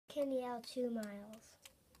can yell 2 miles.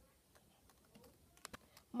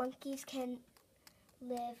 Monkeys can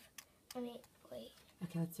live,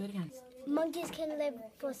 Okay, let's do it again. Monkeys can live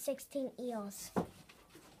for 16 years.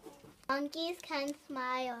 Monkeys can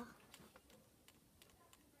smile.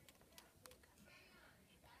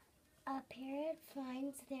 A parrot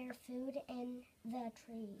finds their food in the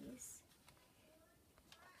trees.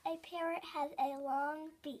 A parrot has a long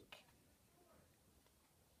beak.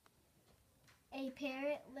 A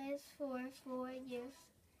parrot lives for 4 years.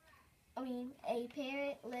 A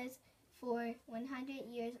parrot lives for 100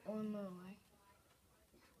 years or more.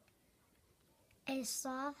 A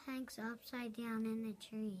sloth hangs upside down in the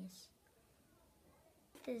trees.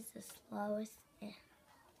 This is the slowest.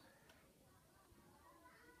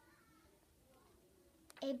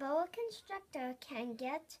 A boa constrictor can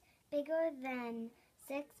get bigger than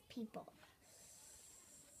 6 people.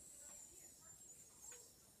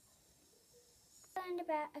 Learned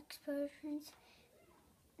about explosions.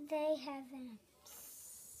 They have venom.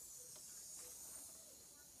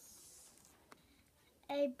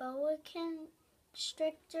 A boa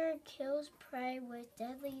constrictor kills prey with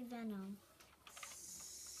deadly venom.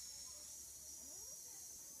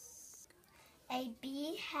 A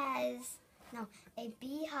beehive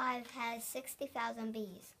has 60,000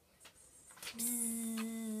 bees.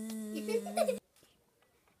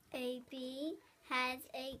 A bee has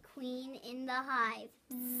a queen in the hive.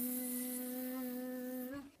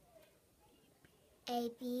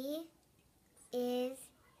 A bee is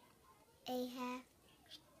a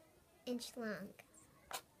half-inch long.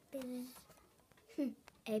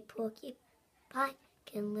 A porcupine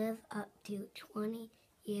can live up to 20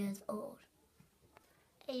 years old.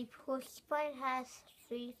 A porcupine has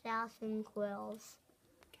 3,000 quills.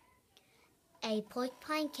 A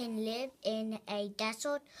porcupine can live in a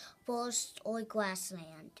desert, forest, or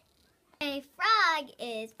grassland. A frog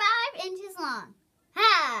is 5 inches long.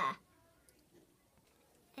 Ha!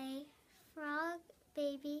 A frog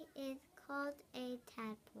baby is called a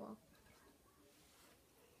tadpole.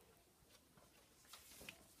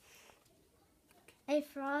 A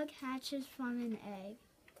frog hatches from an egg.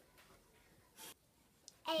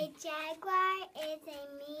 A jaguar is a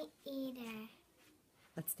meat eater.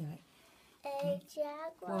 Let's do it. A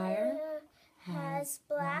jaguar has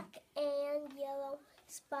black and yellow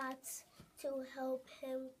spots to help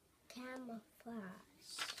him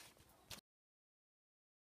camouflage.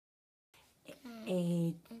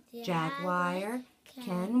 A jaguar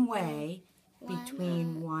can weigh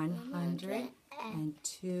between 100 and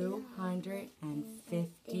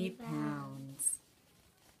 250 pounds.